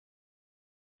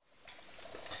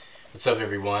What's up,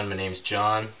 everyone? My name's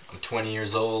John. I'm 20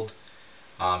 years old.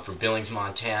 I'm from Billings,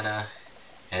 Montana,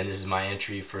 and this is my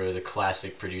entry for the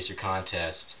Classic Producer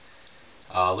Contest.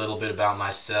 A little bit about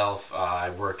myself.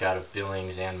 I work out of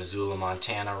Billings and Missoula,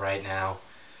 Montana right now.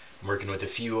 I'm working with a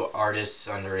few artists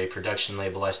under a production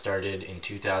label I started in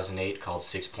 2008 called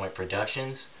 6 Point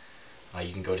Productions.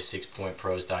 You can go to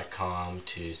SIXPOINTPROS.com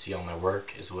to see all my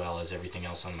work as well as everything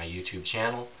else on my YouTube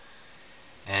channel.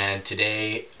 And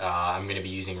today I'm going to be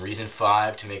using Reason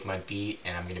 5 to make my beat,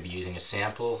 and I'm going to be using a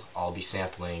sample. I'll be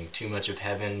sampling Too Much of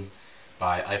Heaven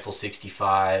by Eiffel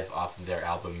 65 off of their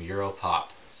album Europop.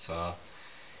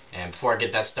 And before I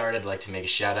get that started, I'd like to make a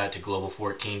shout out to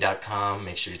Global14.com.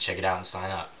 Make sure to check it out and sign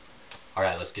up.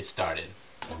 Alright, let's get started.